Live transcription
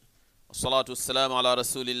والصلاة والسلام على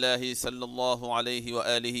رسول الله صلى الله عليه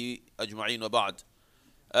وآله أجمعين وبعد.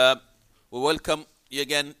 We welcome you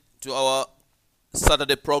again to our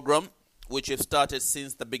Saturday program, which we've started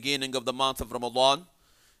since the beginning of the month of Ramadan.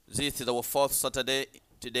 This is our fourth Saturday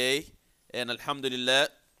today, and Alhamdulillah,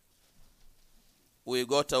 we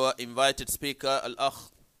got our invited speaker,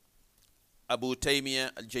 Al-Akh Abu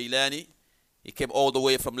Taymiyah Al-Jailani. He came all the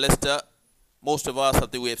way from Leicester. Most of us, I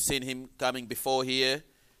think we have seen him coming before here,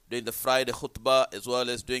 doing the Friday khutbah, as well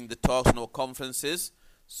as doing the talks in our conferences.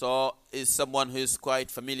 So he's someone who is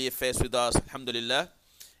quite familiar face with us, Alhamdulillah.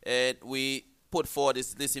 And we put forward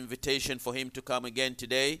this invitation for him to come again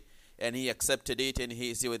today, and he accepted it, and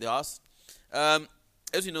he is here with us.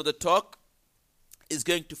 As you know, the talk is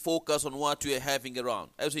going to focus on what we are having around.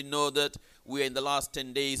 As we know that we are in the last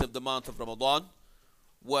 10 days of the month of Ramadan,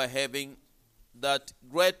 we're having that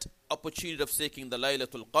great opportunity of seeking the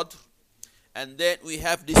Laylatul Qadr. And then we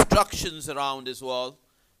have distractions around as well,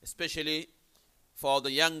 especially for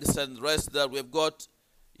the youngsters and the rest that we've got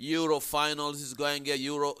Euro finals is going there,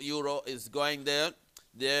 Euro is going there.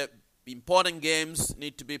 The important games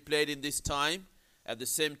need to be played in this time. At the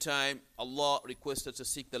same time, Allah requested to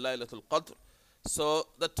seek the Laylatul Qadr. So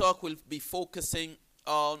the talk will be focusing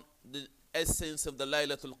on the essence of the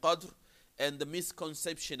Laylatul Qadr and the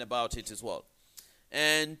misconception about it as well.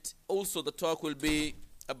 And also the talk will be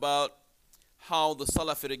about how the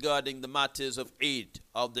Salafi regarding the matters of Eid,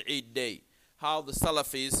 of the Eid day. How the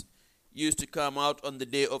Salafis used to come out on the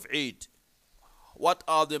day of Eid. What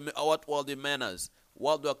were the manners?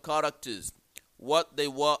 What were characters? What they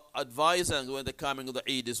were advising when the coming of the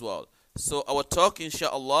Eid as well. So our talk,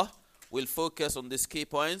 inshallah, will focus on these key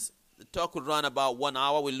points. The talk will run about 1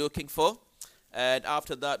 hour we're looking for. And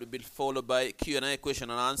after that, will be followed by Q&A,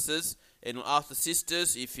 question and answers. And we'll ask the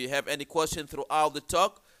sisters, if you have any question throughout the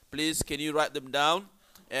talk, please can you write them down,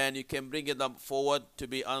 and you can bring them forward to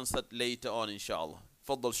be answered later on, inshallah.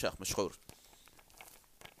 Faddal Sheikh, mashkoor.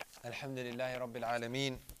 Alhamdulillahi Rabbil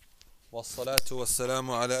Alameen. Wassalatu wassalamu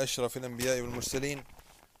ala ashrafil anbiya'i wal mursaleen.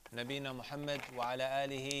 Nabina Muhammad wa ala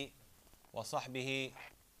alihi wa sahbihi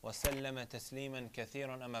wa sallama tasliman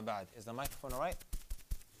kathiran amma ba'd. Is the microphone alright?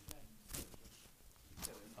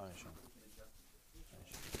 Oh, inshallah.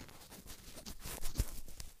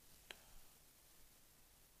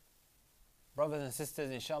 Brothers and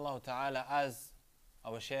sisters, inshallah ta'ala, as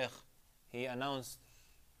our Shaykh, he announced,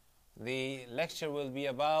 the lecture will be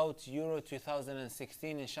about Euro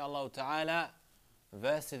 2016, inshallah ta'ala,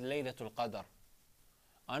 versus Laylatul Qadr.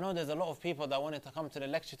 I know there's a lot of people that wanted to come to the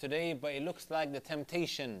lecture today, but it looks like the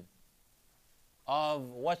temptation of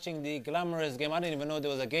watching the glamorous game. I didn't even know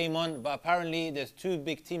there was a game on, but apparently there's two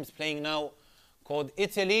big teams playing now called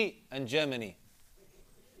Italy and Germany.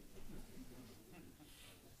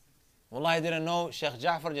 Wallah, I didn't know. Sheikh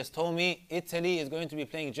Ja'far just told me Italy is going to be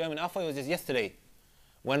playing Germany. I thought it was just yesterday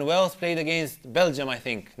when Wales played against Belgium, I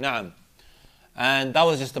think. Naam. And that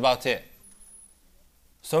was just about it.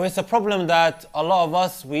 So it's a problem that a lot of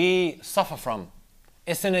us, we suffer from.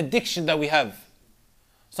 It's an addiction that we have.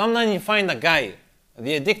 Sometimes you find a guy,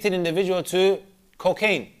 the addicted individual to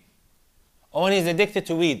cocaine, or when he's addicted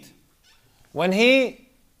to weed. When he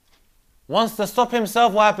wants to stop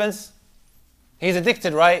himself, what happens? He's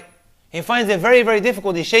addicted, right? He finds it very, very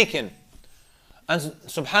difficult. He's shaken. And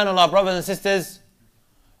subhanAllah, brothers and sisters,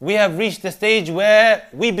 we have reached the stage where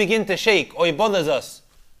we begin to shake, or it bothers us.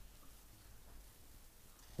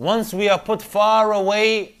 Once we are put far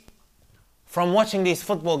away from watching these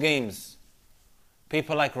football games,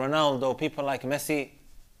 people like Ronaldo, people like Messi,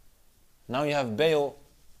 now you have Bale,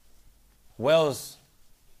 Wales,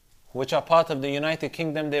 which are part of the United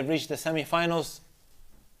Kingdom, they've reached the semi-finals.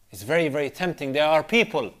 It's very, very tempting. There are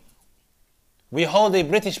people. We hold a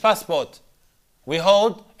British passport. We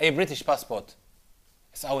hold a British passport.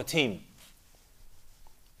 It's our team.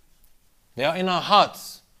 They are in our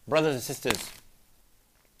hearts, brothers and sisters.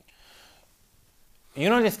 You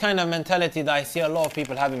know this kind of mentality that I see a lot of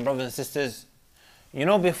people having, brothers and sisters. You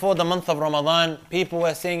know, before the month of Ramadan, people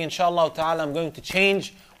were saying, inshallah ta'ala, I'm going to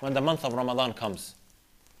change when the month of Ramadan comes.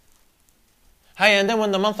 Hey, and then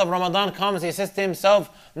when the month of Ramadan comes, he says to himself,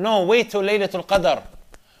 no, wait till Laylatul Qadr.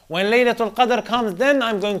 When Laylatul Qadr comes, then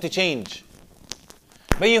I'm going to change.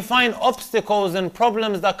 But you find obstacles and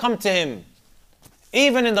problems that come to him,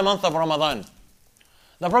 even in the month of Ramadan.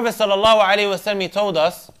 The Prophet ﷺ, he told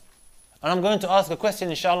us, and I'm going to ask a question,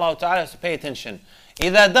 inshallah ta'ala, so pay attention.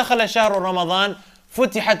 إِذَا دَخَلَ شَهْرُ رَمَضَانِ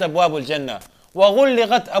فُتِحَتْ أَبْوَابُ الْجَنَّةِ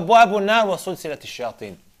وَغُلِّقَتْ أَبْوَابُ النَّارِ وَسُلْسِلَتِ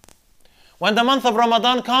الشَّيَاطِينِ. When the month of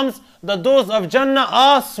Ramadan comes, the doors of Jannah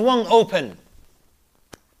are swung open.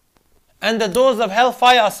 And the doors of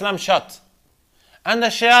hellfire are slammed shut. and the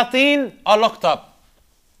shayateen are locked up.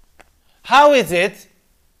 How is it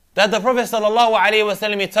that the Prophet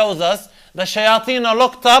ﷺ tells us the shayateen are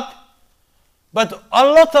locked up, but a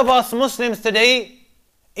lot of us Muslims today,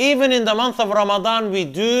 even in the month of Ramadan, we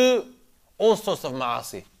do all sorts of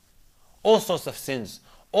ma'asi, all sorts of sins,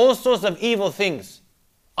 all sorts of evil things,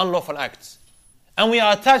 unlawful acts. And we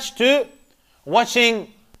are attached to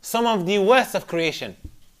watching some of the worst of creation.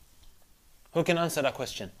 Who can answer that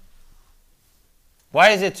question? Why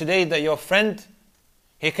is it today that your friend,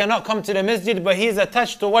 he cannot come to the masjid, but he is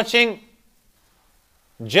attached to watching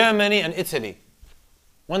Germany and Italy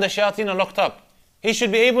when the shayateen are locked up? He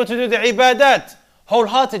should be able to do the ibadat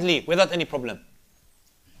wholeheartedly without any problem.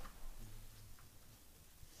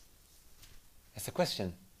 It's a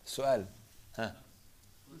question. Su'al.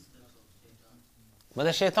 But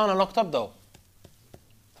the shaitan are locked up though.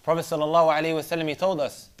 The Prophet ﷺ, he told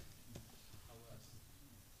us.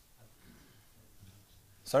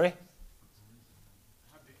 Sorry?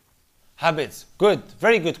 Habits. Good.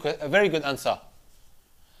 Very good. A very good answer.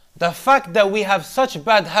 The fact that we have such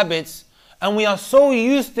bad habits and we are so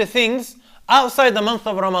used to things outside the month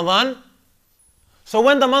of Ramadan, so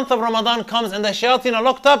when the month of Ramadan comes and the shayateen are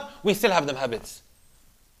locked up, we still have them habits.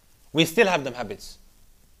 We still have them habits.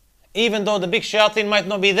 Even though the big shayateen might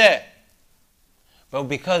not be there. But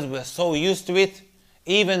because we're so used to it,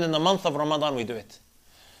 even in the month of Ramadan we do it.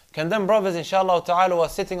 Can them brothers, inshallah ta'ala, who are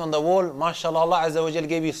sitting on the wall, mashallah, Allah Azza wa Jal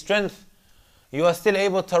gave you strength, you are still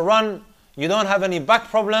able to run, you don't have any back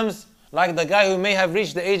problems, like the guy who may have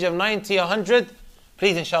reached the age of 90 or 100,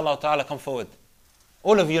 please inshallah ta'ala come forward.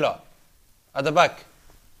 All of you lot, at the back.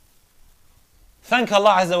 Thank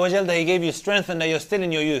Allah Azza wa Jal that He gave you strength and that you're still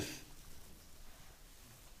in your youth.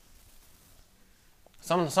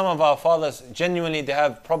 Some of our fathers, genuinely they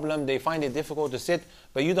have problem, they find it difficult to sit,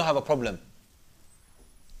 but you don't have a problem.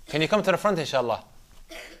 Can you come to the front inshallah?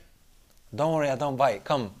 Don't worry, I don't bite,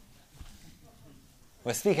 come.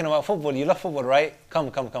 We're speaking about football, you love football, right?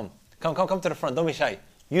 Come to the front, don't be shy.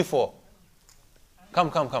 You four.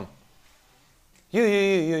 Come.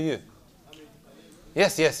 You.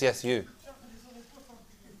 Yes, you.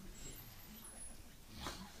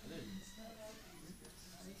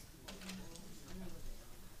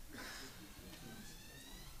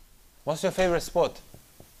 What's your favorite sport?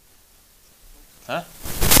 Huh?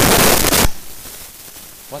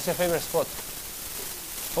 What's your favorite sport?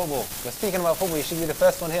 Football. We're speaking about football, you should be the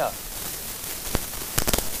first one here.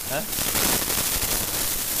 Huh?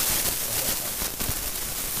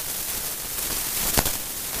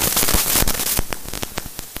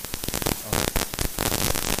 Okay.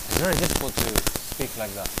 It's very difficult to speak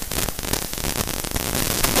like that.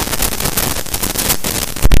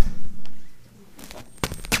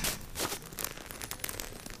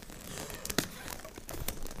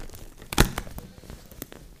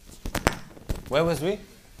 Where was we?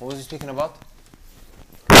 What was he speaking about?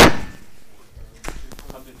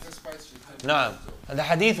 No. The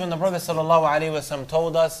hadith when the Prophet ﷺ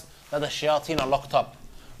told us that the shayateen are locked up.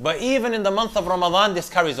 But even in the month of Ramadan, this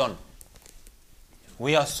carries on.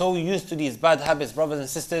 We are so used to these bad habits, brothers and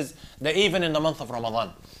sisters, that even in the month of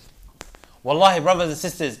Ramadan. Wallahi, brothers and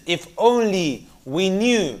sisters, if only we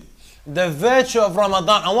knew the virtue of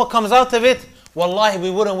Ramadan and what comes out of it, wallahi, we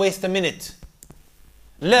wouldn't waste a minute.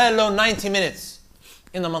 Let alone 90 minutes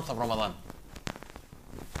in the month of Ramadan.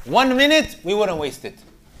 1 minute, we wouldn't waste it.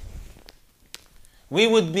 We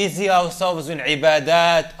would busy ourselves in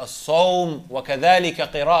ibadat, as-sawm, وَكَذَلِكَ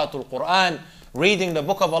قِرَاءَةُ الْقُرْآنِ, reading the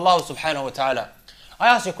book of Allah subhanahu wa ta'ala. I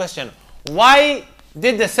ask you a question. Why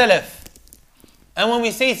did the Salaf, and when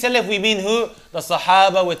we say Salaf, we mean who? The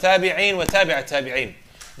Sahaba, wa Tabi'een, wa Tabi'a Tabi'een.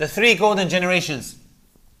 The three golden generations.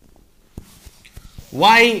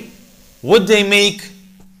 Why would they make...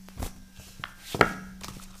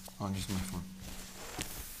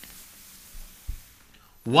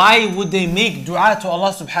 Why would they make dua to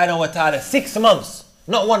Allah subhanahu wa ta'ala 6 months,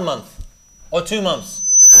 not 1 month, or 2 months,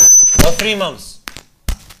 or 3 months?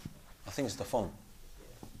 I think it's the phone.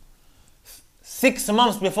 6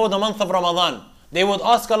 months before the month of Ramadan, they would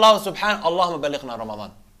ask Allah subhanahu wa ta'ala, Allahumma balighna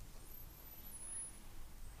Ramadan.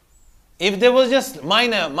 If there was just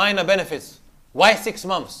minor benefits, why 6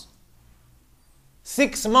 months?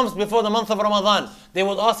 6 months before the month of Ramadan, they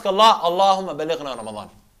would ask Allah, Allahumma balighna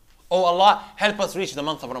Ramadan. Oh Allah, help us reach the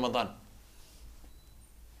month of Ramadan.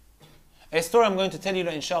 A story I'm going to tell you,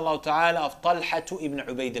 inshallah ta'ala, of Talhatu ibn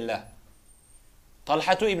Ubaidillah.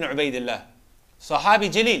 Talhatu ibn Ubaidillah, Sahabi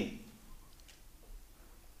Jalil.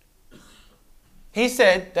 He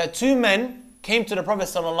said that 2 men came to the Prophet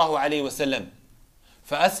sallallahu alaihi wasallam.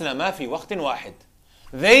 فَأَسْلَمَا فِي وَقْتٍ وَاحِدٍ.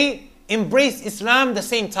 They embraced Islam the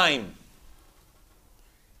same time.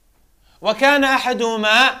 وكان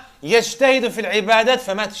أحدهما يجتهد في العبادات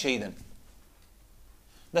فمات شهيدا.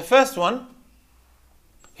 The first one,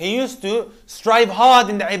 he used to strive hard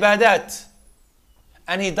in the ibadat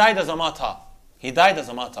and he died as a martyr. He died as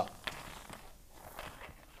a martyr.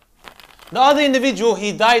 The other individual,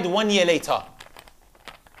 he died 1 year later.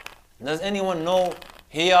 Does anyone know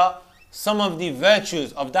here some of the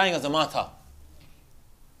virtues of dying as a martyr?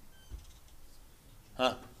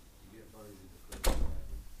 Huh?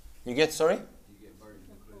 You get, sorry?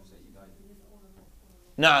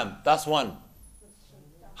 Naam, that's one.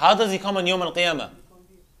 How does he come on Yawm al-Qiyamah?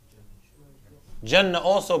 Jannah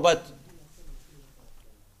also, but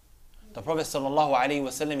the Prophet sallallahu alaihi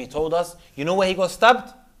wasallam, he told us, you know where he got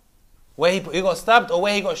stabbed? Where he got stabbed or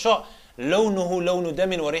where he got shot? لَوْنُهُ لَوْنُ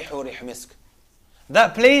دَمٍ وَرِيحُهُ رِيحُ مِسْكٍ.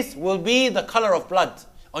 That place will be the color of blood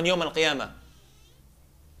on Yawm al-Qiyamah.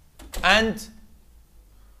 And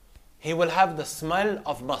he will have the smell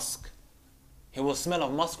of musk. He will smell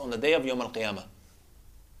of musk on the day of Yawm al-Qiyamah.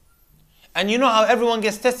 And you know how everyone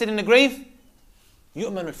gets tested in the grave?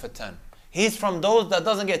 يُؤْمَنُ الْفَتَّانِ. He's from those that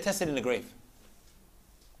doesn't get tested in the grave.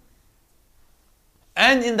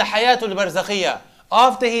 And in the Hayatul Barzakhiyah,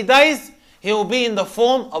 after he dies, he will be in the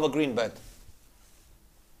form of a green bird.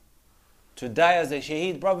 To die as a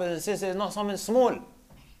shaheed, brothers and sisters, is not something small.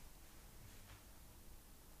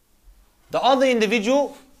 The other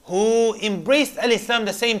individual who embraced al-Islam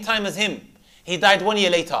the same time as him, he died 1 year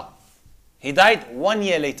later. He died 1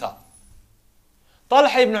 year later.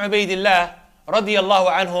 Talha ibn Ubaidillah, radiyallahu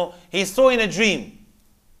anhu, he saw in a dream,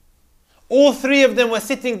 all three of them were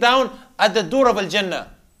sitting down at the door of Al-Jannah.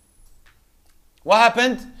 What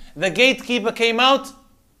happened? The gatekeeper came out.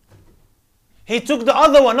 He took the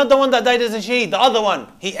other one, not the one that died as a shaheed, the other one.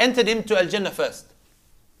 He entered him to Al-Jannah first.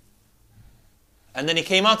 And then he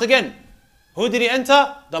came out again. Who did he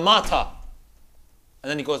enter? The martyr. And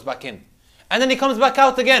then he goes back in. And then he comes back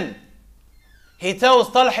out again. He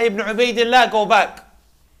tells Talha ibn Ubaidillah, go back.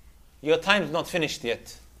 Your time's not finished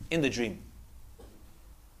yet. In the dream.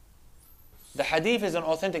 The hadith is an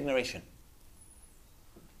authentic narration.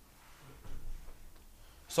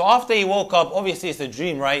 So after he woke up, obviously it's a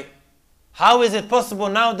dream, right? How is it possible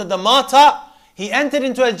now that the martyr, he entered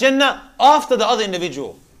into Al-Jannah after the other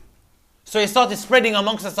individual? So he started spreading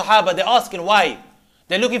amongst the Sahaba. They're asking why.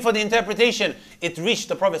 They're looking for the interpretation. It reached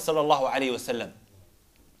the Prophet sallallahu alaihi wasallam.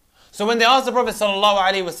 So when they asked the Prophet sallallahu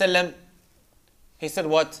alaihi wasallam, he said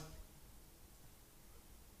what?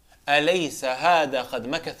 أَلَيْسَ هَذَا قَدْ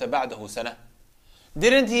مَكَثَ بَعْدَهُ سَنَةً.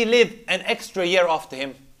 Didn't he live an extra year after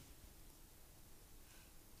him?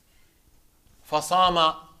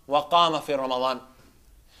 فَصَامَ وَقَامَ فِي رَمَضَانِ.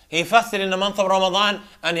 He fasted in the month of Ramadan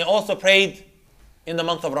and he also prayed in the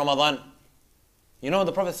month of Ramadan. You know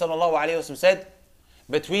the Prophet ﷺ said,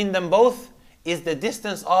 between them both is the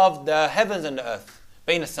distance of the heavens and the earth.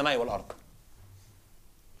 بين السماء والأرض.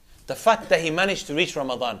 The fact that he managed to reach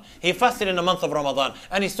Ramadan. He fasted in the month of Ramadan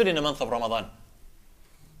and he stood in the month of Ramadan.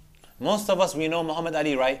 Most of us, we know Muhammad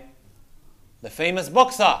Ali, right? The famous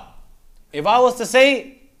boxer. If I was to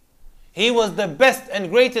say he was the best and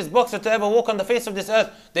greatest boxer to ever walk on the face of this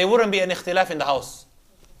earth, there wouldn't be an ikhtilaf in the house.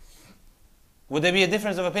 Would there be a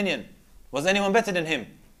difference of opinion? Was anyone better than him?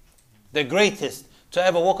 The greatest to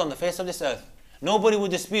ever walk on the face of this earth. Nobody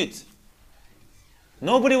would dispute.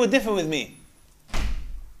 Nobody would differ with me.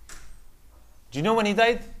 Do you know when he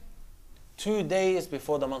died? 2 days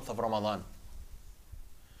before the month of Ramadan.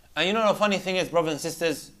 And you know the funny thing is, brothers and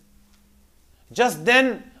sisters, just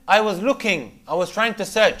then I was trying to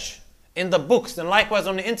search in the books and likewise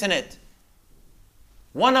on the internet.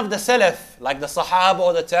 One of the Salaf, like the Sahaba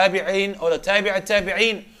or the Tabi'een or the Tabi'at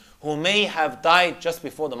Tabi'een, who may have died just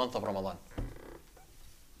before the month of Ramadan.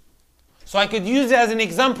 So I could use it as an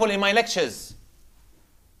example in my lectures.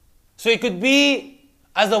 So it could be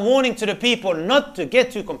as a warning to the people not to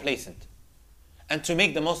get too complacent and to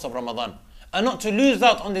make the most of Ramadan and not to lose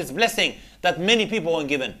out on this blessing that many people weren't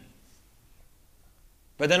given.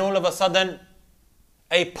 But then all of a sudden,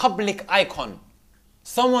 a public icon,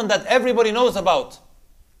 someone that everybody knows about,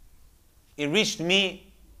 it reached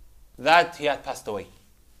me that he had passed away.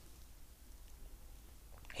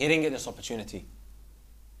 He didn't get this opportunity.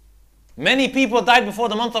 Many people died before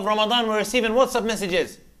the month of Ramadan were receiving WhatsApp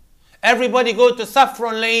messages. Everybody go to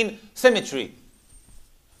Saffron Lane Cemetery.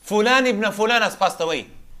 Fulan ibn Fulan has passed away.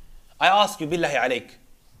 I ask you, billahi alayk,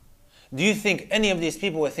 do you think any of these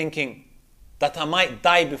people were thinking that I might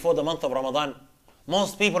die before the month of Ramadan?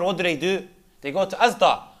 Most people, what do? They go to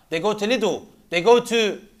Asda, they go to Lidl, they go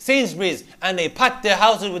to Sainsbury's and they pack their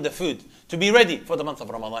houses with the food to be ready for the month of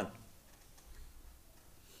Ramadan.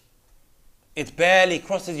 It barely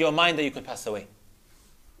crosses your mind that you could pass away.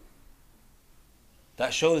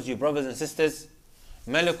 That shows you, brothers and sisters,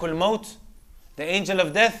 Malakul Maut, the angel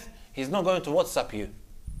of death, he's not going to WhatsApp you.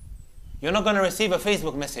 You're not going to receive a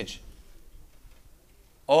Facebook message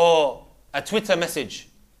or a Twitter message.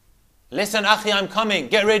 Listen, akhi, I'm coming,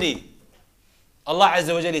 get ready. Allah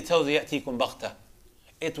Azza wa Jalla tells you, يَأْتِيكُمْ بَغْتَةً.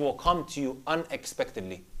 It will come to you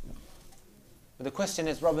unexpectedly. But the question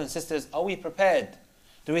is, brothers and sisters, are we prepared?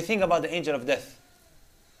 Do we think about the angel of death?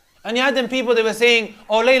 And you had them people, they were saying,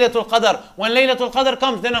 oh, Laylatul Qadr. When Laylatul Qadr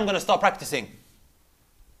comes, then I'm going to start practicing.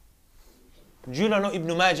 Do you know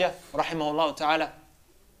Ibn Majah, rahimahullah ta'ala?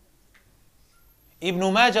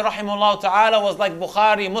 Ibn Majah, rahimahullah ta'ala, was like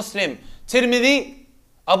Bukhari, Muslim, Tirmidhi,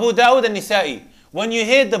 Abu Dawud and Nisa'i. When you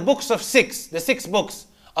hear the books of six, the 6 books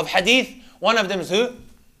of hadith, one of them is who?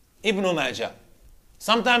 Ibn Majah.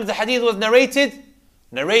 Sometimes the hadith was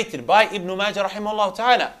narrated by Ibn Majah, rahimahullah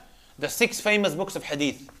ta'ala. The 6 famous books of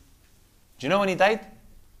hadith. Do you know when he died?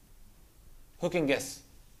 Who can guess?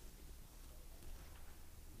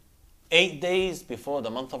 8 days before the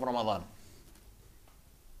month of Ramadan.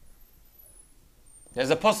 There's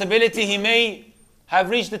a possibility he may have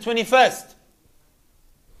reached the 21st.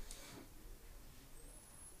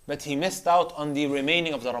 But he missed out on the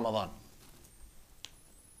remaining of the Ramadan.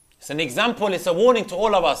 It's an example, it's a warning to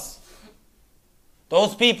all of us.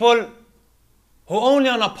 Those people who only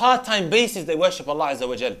on a part-time basis they worship Allah Azza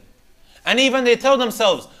wa Jal. And even they tell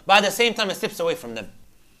themselves, but at the same time it slips away from them.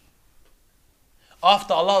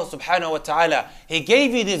 After Allah subhanahu wa ta'ala, He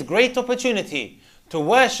gave you this great opportunity to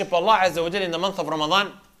worship Allah Azza wa Jal in the month of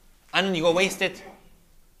Ramadan, and then you go waste it.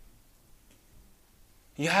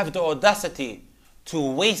 You have the audacity to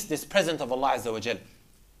waste this present of Allah Azza wa Jal.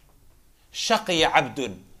 شقي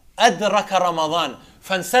عبد أدرك رمضان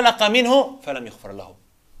فانسلق منه فلم يغفر له.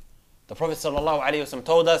 The Prophet sallallahu alaihi wasallam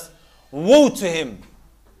told us, woe to him,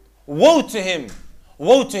 woe to him,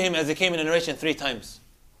 woe to him, as it came in a narration 3 times.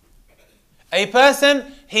 A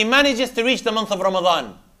person, he manages to reach the month of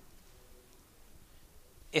Ramadan.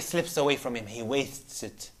 It slips away from him, he wastes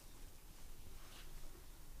it.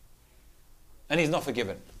 And he's not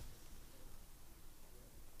forgiven.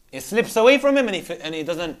 It slips away from him and he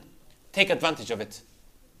doesn't take advantage of it.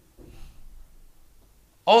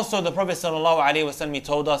 Also the Prophet sallallahu alaihi wasallam, he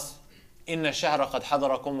told us, إِنَّ الشَّهْرَ قَدْ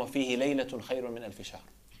حَضَرَكُمْ وَفِيهِ لَيْلَةٌ خَيْرٌ مِنْ أَلْفِ شَهْرٍ.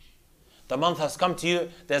 The month has come to you,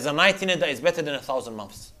 there's a night in it that is better than 1,000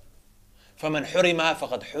 months. فَمَنْ حُرِمَهَا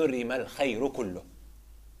فَقَدْ حُرِمَ الْخَيْرُ كُلُّهُ.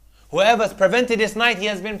 Whoever has prevented this night, he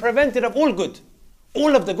has been prevented of all good.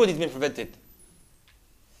 All of the good has been prevented.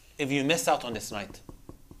 If you miss out on this night.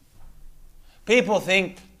 People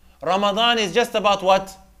think Ramadan is just about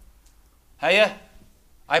what? Hiya,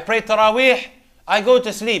 I pray Taraweeh, I go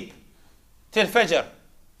to sleep till Fajr.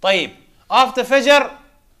 طيب. After Fajr,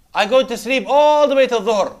 I go to sleep all the way till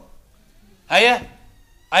Dhuhr. Hiya,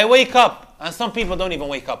 I wake up, and some people don't even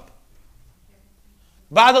wake up.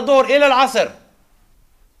 بعد الظهر إلى العصر.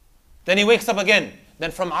 Then he wakes up again.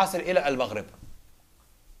 Then from Asr إلى المغرب.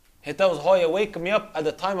 He tells Hoya, wake me up at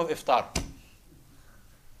the time of iftar.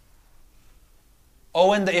 Or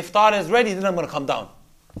when the iftar is ready, then I'm going to come down.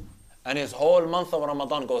 And his whole month of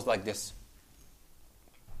Ramadan goes like this.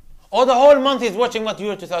 Or the whole month he's watching what,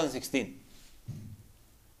 Euro 2016.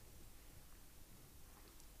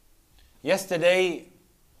 Yesterday,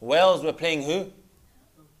 Wales were playing who?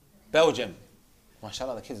 Belgium.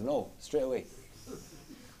 MashaAllah, the kids know straight away.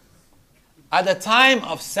 At the time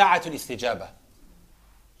of Sa'atul Istijaba.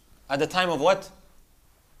 At the time of what?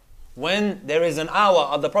 When there is an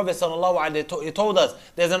hour, the Prophet ﷺ told us,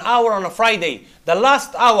 there's an hour on a Friday, the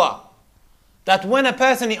last hour, that when a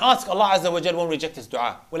person he asks, Allah Azza wa Jal won't reject his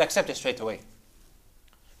dua, will accept it straight away.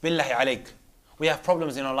 Billahi alayk. We have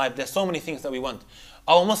problems in our life. There's so many things that we want.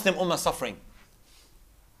 Our Muslim ummah suffering.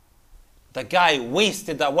 The guy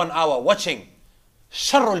wasted that 1 hour watching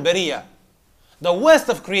Sharrul Bariya, the worst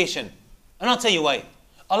of creation. And I'll tell you why.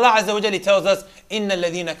 Allah Azza wa Jalla tells us, إِنَّ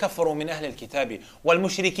الَّذِينَ كَفَرُوا مِنْ أَهْلِ الْكِتَابِ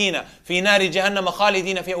وَالْمُشْرِكِينَ فِي نَارِ جَهَنَّمَ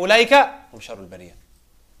خَالِدِينَ فِي أُولَٰئِكَ هُمْ شَرُّ الْبَرِيَّةِ.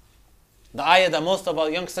 The ayah that most of our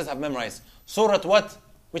youngsters have memorized. Surah what?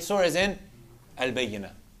 Which surah is in?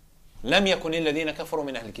 Al-Bayyinah. لَمْ يَكُنِ الَّذِينَ كَفَرُوا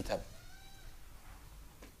مِنْ أَهْلِ الْكِتَابِ.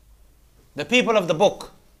 The people of the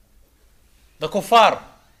book, the kuffar,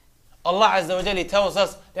 Allah Azza wa Jalla tells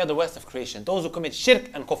us they are the worst of creation. Those who commit shirk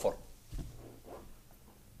and kufr.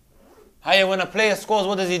 Hiya, when a player scores,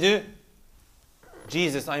 what does he do?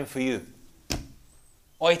 Jesus, I'm for you.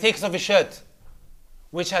 Or he takes off his shirt,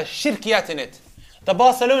 which has shirkiyat in it. The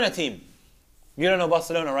Barcelona team. You don't know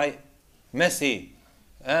Barcelona, right? Messi.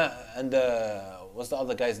 And what's the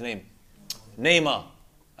other guy's name? Neymar.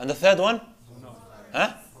 And the third one?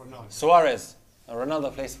 Huh? Suarez.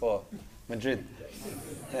 Ronaldo plays for Madrid.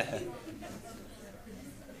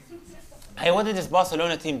 Hey, what did this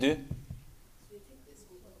Barcelona team do?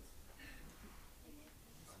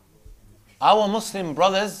 Our Muslim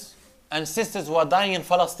brothers and sisters who are dying in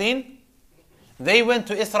Palestine, they went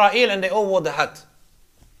to Israel and they all wore the hat.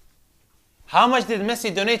 How much did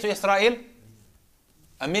Messi donate to Israel?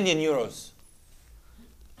 €1 million.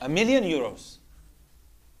 €1 million.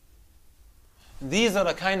 These are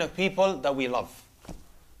the kind of people that we love,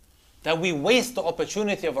 that we waste the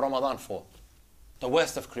opportunity of Ramadan for, the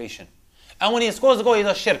worst of creation. And when he scores a goal, he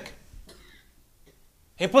does shirk.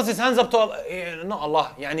 He puts his hands up to Allah, not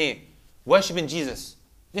Allah, yani worshipping Jesus.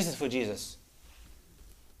 This is for Jesus.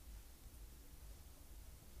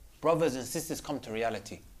 Brothers and sisters, come to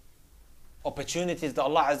reality. Opportunities that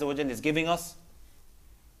Allah Azza wa Jalla is giving us,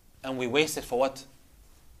 and we waste it for what?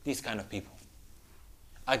 These kind of people.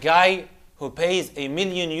 A guy who pays €1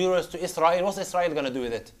 million to Israel, what's Israel going to do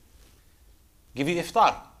with it? Give you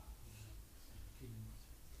iftar.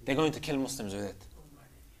 They're going to kill Muslims with it.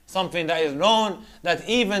 Something that is known that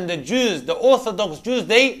even the Jews, the Orthodox Jews,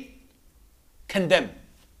 they condemn.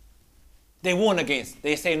 They warn against.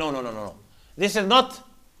 They say, no. This is not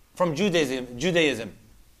from Judaism.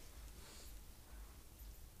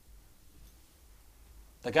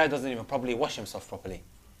 The guy doesn't even probably wash himself properly.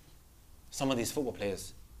 Some of these football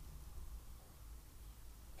players.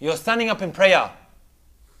 You're standing up in prayer.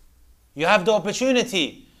 You have the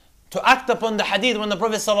opportunity to act upon the hadith when the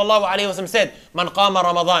Prophet ﷺ said, "Man qama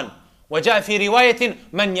Ramadan, وجاء في رواية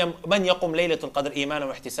من يقوم ليلة القدر إيمانا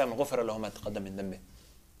واحتسابا غفر له ما تقدم من ذنبه."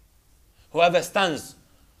 Whoever stands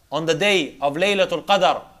on the day of Laylatul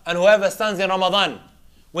Qadr and whoever stands in Ramadan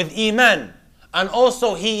with iman and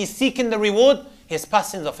also he is seeking the reward, his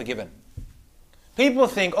past sins are forgiven. People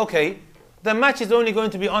think, okay, the match is only going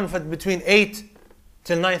to be on for between 8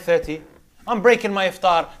 till 9:30. I'm breaking my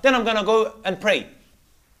iftar, then I'm going to go and pray.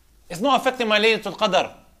 It's not affecting my Laylatul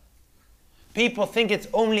Qadr. People think it's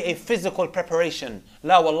only a physical preparation.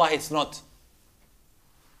 La wallahi, it's not.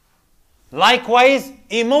 Likewise,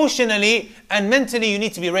 emotionally and mentally you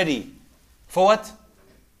need to be ready. For what?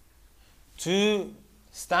 To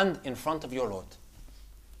stand in front of your Lord.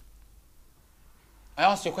 I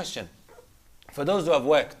asked you a question. For those who have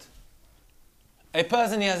worked, a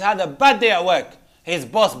person has had a bad day at work. His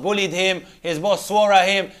boss bullied him, his boss swore at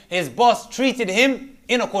him, his boss treated him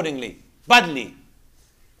inaccordingly, badly.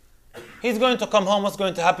 He's going to come home, what's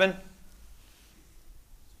going to happen?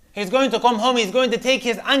 He's going to come home, he's going to take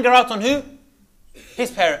his anger out on who?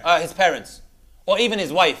 His parents, or even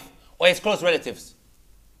his wife, or his close relatives.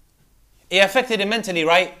 It affected him mentally,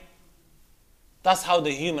 right? That's how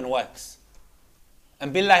the human works.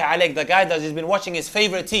 And billahi alayk, the guy that has been watching his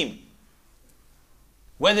favorite team,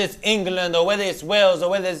 whether it's England, or whether it's Wales, or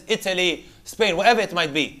whether it's Italy, Spain, whatever it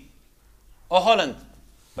might be, or Holland.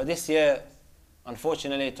 But this year,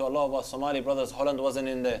 unfortunately, to a lot of our Somali brothers, Holland wasn't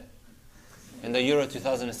in the Euro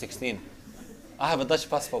 2016. I have a Dutch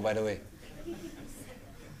passport, by the way.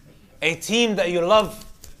 A team that you love,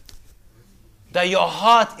 that your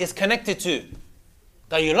heart is connected to,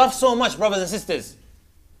 that you love so much, brothers and sisters,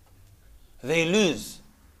 they lose.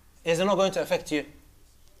 Is it not going to affect you?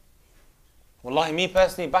 Wallahi, me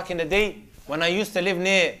personally, back in the day, when I used to live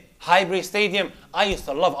near Highbury Stadium, I used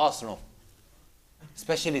to love Arsenal.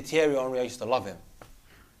 Especially Thierry Henry, I used to love him.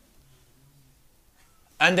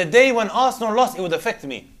 And the day when Arsenal lost, it would affect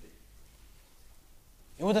me.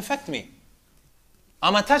 It would affect me.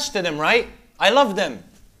 I'm attached to them, right? I love them.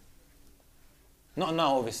 Not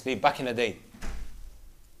now, obviously, back in the day.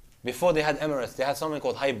 Before they had Emirates, they had something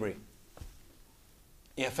called Highbury.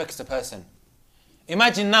 It affects the person.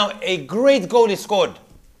 Imagine now a great goal is scored.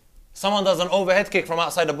 Someone does an overhead kick from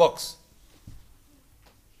outside the box.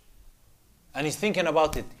 And he's thinking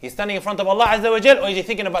about it. He's standing in front of Allah Azza wa Jal, or is he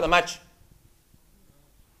thinking about the match?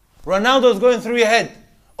 Ronaldo's going through your head.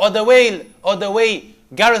 Or the way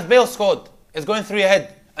Gareth Bale scored is going through your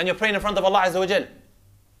head. And you're praying in front of Allah Azza wa Jal.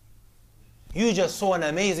 You just saw an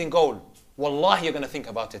amazing goal. Wallahi, you're going to think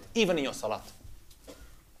about it, even in your salat.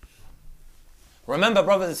 Remember,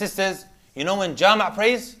 brothers and sisters, you know when Jama'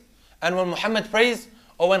 prays, and when Muhammad prays,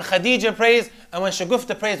 or when Khadija prays, and when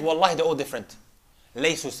Shagufta prays, wallahi, they're all different.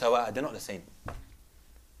 Laysu sawa', they're not the same.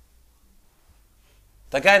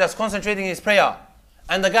 The guy that's concentrating his prayer,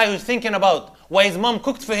 and the guy who's thinking about what his mom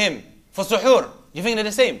cooked for him, for suhoor, you think they're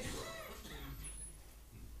the same?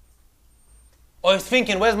 Or he's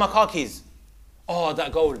thinking, where's my car keys? Oh,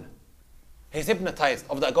 that goal. He's hypnotized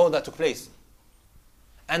of that goal that took place.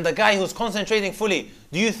 And the guy who's concentrating fully,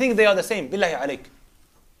 do you think they are the same? Billahi alayk.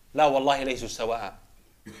 La wallahi laysu sawa'a.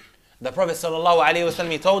 The Prophet ﷺ,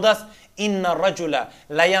 he told us, إِنَّ الرَّجُلَ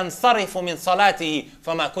لَيَنْصَرِفُ مِنْ صَلَاتِهِ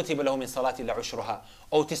فَمَا كُتِبَ لَهُ مِنْ صَلَاتِ إِلَّا عُشْرُهَا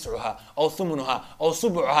أو تسعها أو ثمنها أو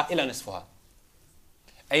سبعها إلى نصفها.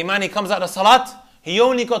 A man, he comes out of salat, he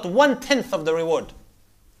only got 1/10 of the reward,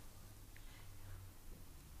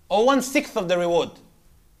 or 1/6 of the reward,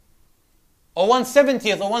 or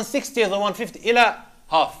 1/70th, or 1/60th, or 1/50th, إلى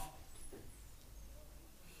half.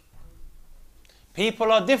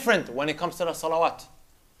 People are different when it comes to the salawat.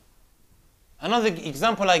 Another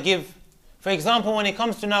example I give, for example, when it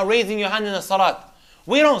comes to now raising your hand in the salat,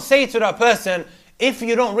 we don't say to that person, if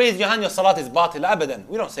you don't raise your hand, your salat is batil, abadan.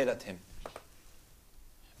 We don't say that to him.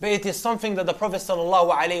 But it is something that the Prophet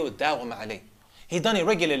ﷺ, he done it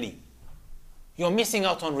regularly. You're missing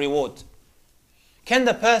out on reward. Can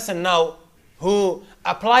the person now who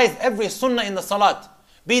applies every sunnah in the salat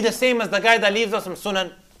be the same as the guy that leaves us some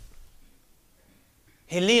sunan?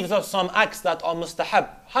 He leaves us some acts that are mustahab,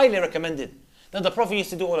 highly recommended, that the Prophet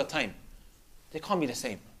used to do all the time. They can't be the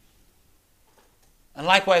same. And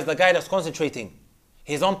likewise, the guy that's concentrating,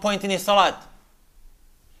 he's on point in his salat.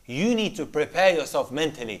 You need to prepare yourself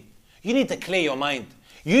mentally. You need to clear your mind.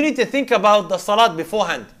 You need to think about the salat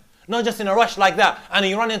beforehand, not just in a rush like that, and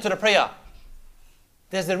you run into the prayer.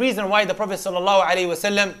 There's a reason why the Prophet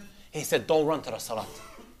ﷺ, he said, don't run to the salat.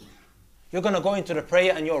 You're going to go into the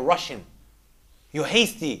prayer and you're rushing. You're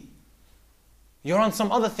hasty. You're on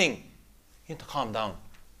some other thing. You need to calm down.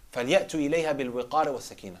 فَلْيَأْتُوا إِلَيْهَا بِالْوِقَارِ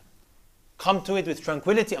وَالسَّكِينَةِ. Come to it with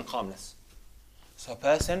tranquility and calmness. So a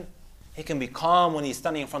person, he can be calm when he's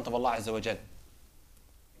standing in front of Allah Azza wa Jal.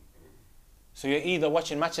 So you're either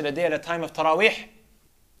watching Match of the Day at the time of Taraweeh,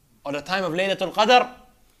 or the time of Laylatul Qadr,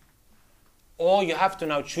 or you have to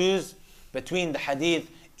now choose between the hadith,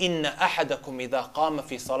 إِنَّ أَحَدَكُمْ إِذَا قَامَ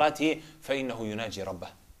فِي صَلَاتِهِ فَإِنَّهُ يُنَاجِي رَبَّهِ.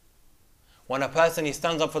 When a person, he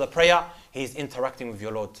stands up for the prayer, he's interacting with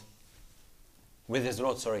your Lord. With his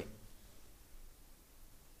Lord, sorry.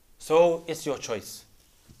 So it's your choice.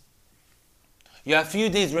 You have a few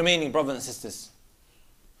days remaining, brothers and sisters.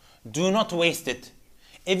 Do not waste it.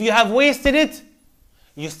 If you have wasted it,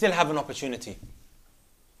 you still have an opportunity.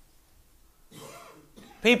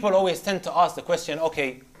 People always tend to ask the question,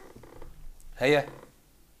 okay, hey,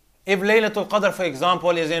 if Laylatul Qadr, for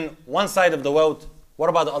example, is in one side of the world, what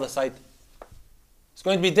about the other side? It's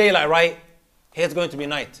going to be daylight, right? Here it's going to be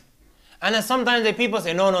night. And then sometimes the people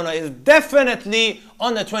say, no, it's definitely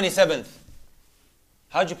on the 27th.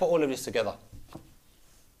 How'd you put all of this together?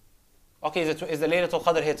 Okay, is the Laylatul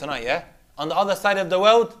Qadr here tonight, yeah? On the other side of the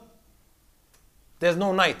world, there's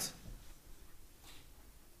no night.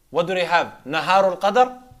 What do they have? Naharul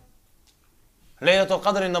Qadr? Laylatul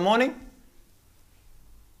Qadr in the morning?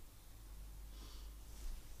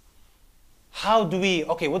 What do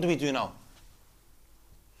we do now?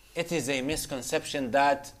 It is a misconception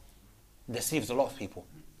that deceives a lot of people.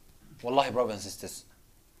 Wallahi, brothers and sisters.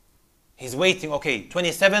 He's waiting,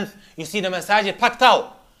 27th, you see the masajid packed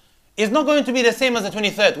out. It's not going to be the same as the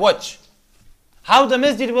 23rd. Watch. How the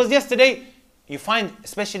masjid was yesterday, you find,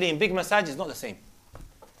 especially in big masajid, it's not the same.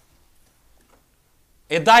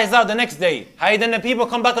 It dies out the next day. Then the people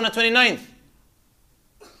come back on the 29th.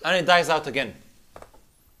 And it dies out again.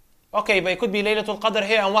 Okay, but it could be Laylatul Qadr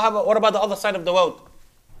here, and what about the other side of the world?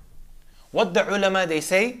 What the ulama, they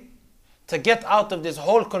say, to get out of this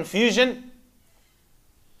whole confusion,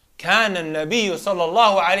 كان النبي صلى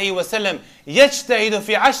الله عليه وسلم يجتهد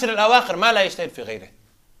في عشر الأواخر ما لا يجتهد في غيره.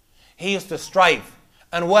 He used to strive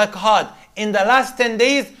and work hard in the last 10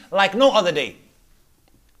 days like no other day.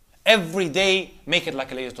 Every day, make it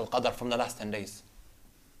like a Laylatul Qadr from the last 10 days.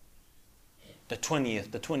 The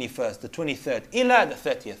 20th, the 21st, the 23rd, ila the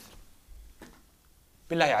 30th.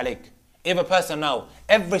 Billahi alayk. If a person now,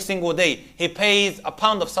 every single day, he pays a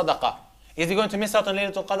pound of sadaqah, is he going to miss out on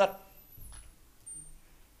Laylatul Qadr?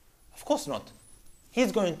 Of course not.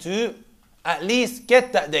 He's going to at least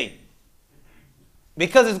get that day.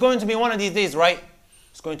 Because it's going to be one of these days, right?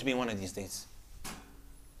 It's going to be one of these days.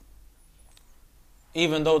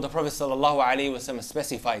 Even though the Prophet ﷺ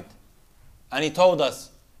specified, and he told us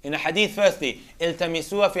in a hadith firstly,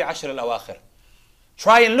 التمسوها في عشر الأواخر.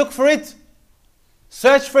 Try and look for it,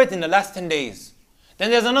 search for it in the last 10 days. Then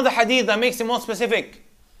there's another hadith that makes it more specific.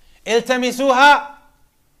 التمسوها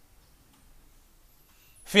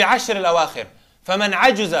في عشر الأواخر. فمن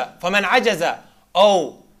عجز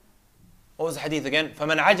أو what was the hadith again?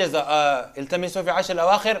 فمن عجز التمسوها في عشر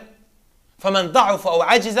الأواخر. فمن ضعف أو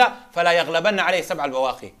عجز فلا يغلبن عليه سبع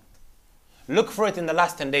البواقي. Look for it in the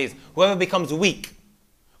last 10 days. Whoever becomes weak,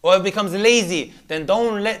 whoever becomes lazy, then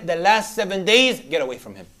don't let the last 7 days get away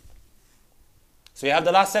from him. So you have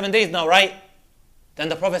the last 7 days now, right? Then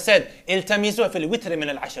the Prophet said, التمسوا في الوتر من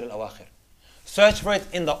العشر الأواخر. Search for it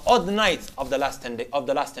in the odd nights of the last 10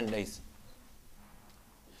 days.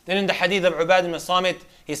 Then in the hadith of Ubadah ibn Samit,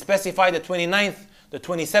 he specified the 29th, the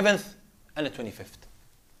 27th, and the 25th.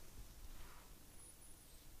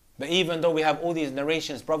 But even though we have all these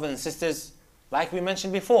narrations, brothers and sisters, like we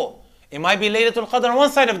mentioned before, it might be Laylatul Qadr on one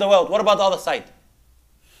side of the world. What about the other side?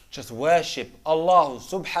 Just worship Allah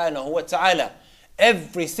subhanahu wa ta'ala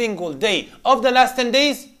every single day of the last 10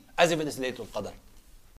 days as if it is Laylatul Qadr.